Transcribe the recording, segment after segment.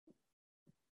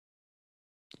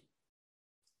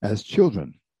As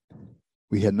children,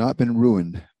 we had not been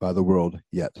ruined by the world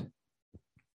yet.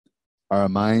 Our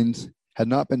minds had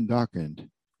not been darkened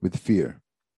with fear,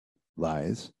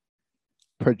 lies,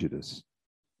 prejudice,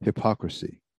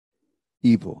 hypocrisy,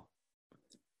 evil,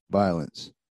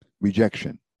 violence,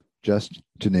 rejection, just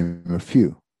to name a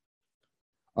few.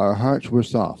 Our hearts were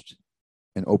soft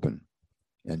and open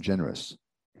and generous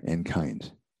and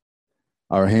kind.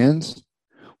 Our hands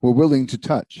were willing to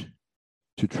touch,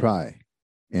 to try,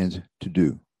 and to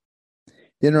do.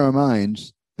 In our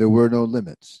minds, there were no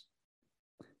limits.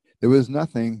 There was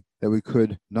nothing that we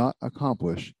could not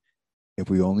accomplish if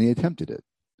we only attempted it.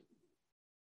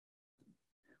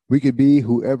 We could be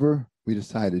whoever we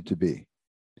decided to be.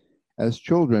 As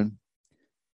children,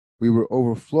 we were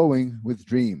overflowing with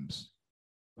dreams,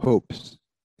 hopes,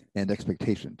 and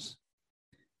expectations.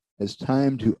 It's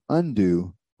time to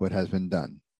undo what has been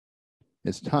done.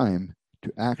 It's time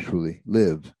to actually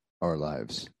live our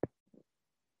lives.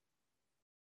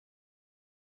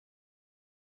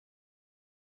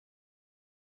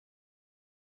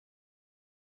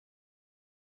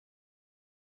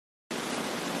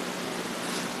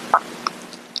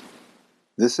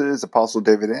 This is Apostle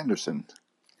David Anderson,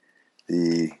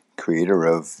 the creator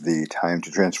of the Time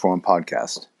to Transform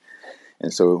podcast.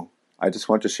 And so I just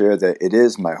want to share that it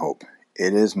is my hope,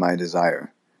 it is my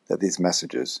desire that these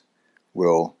messages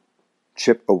will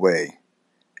chip away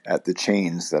at the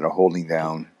chains that are holding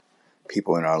down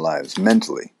people in our lives,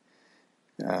 mentally,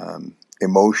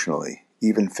 emotionally,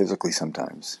 even physically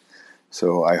sometimes.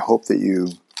 So I hope that you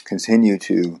continue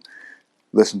to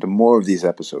listen to more of these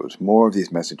episodes, more of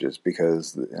these messages,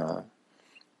 because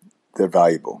they're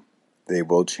valuable. They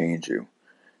will change you.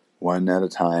 One at a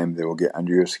time, they will get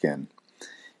under your skin.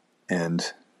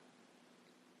 And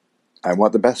I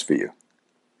want the best for you.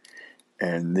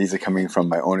 And these are coming from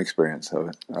my own experience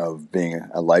of being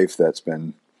a life that's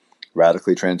been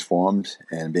radically transformed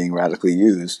and being radically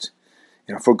used,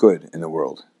 for good in the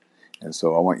world. And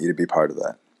so I want you to be part of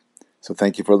that. So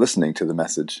thank you for listening to the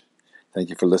message. Thank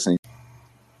you for listening.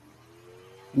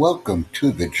 Welcome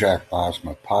to the Jack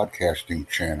Bosma podcasting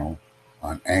channel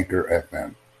on Anchor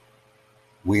FM.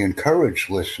 We encourage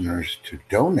listeners to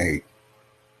donate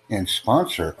and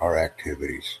sponsor our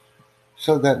activities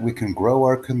so that we can grow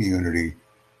our community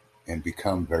and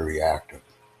become very active.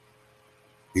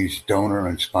 These donor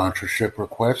and sponsorship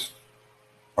requests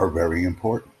are very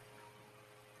important.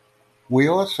 We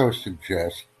also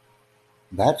suggest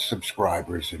that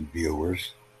subscribers and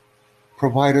viewers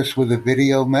provide us with a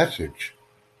video message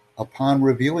upon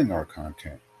reviewing our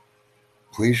content.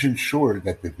 Please ensure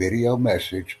that the video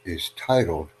message is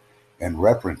titled and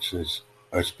references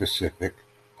a specific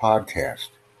podcast.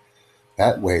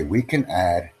 That way we can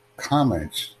add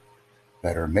comments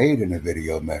that are made in a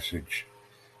video message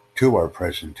to our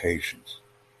presentations.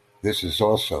 This is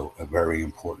also a very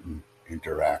important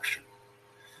interaction.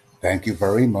 Thank you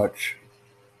very much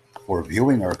for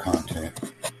viewing our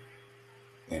content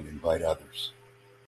and invite others.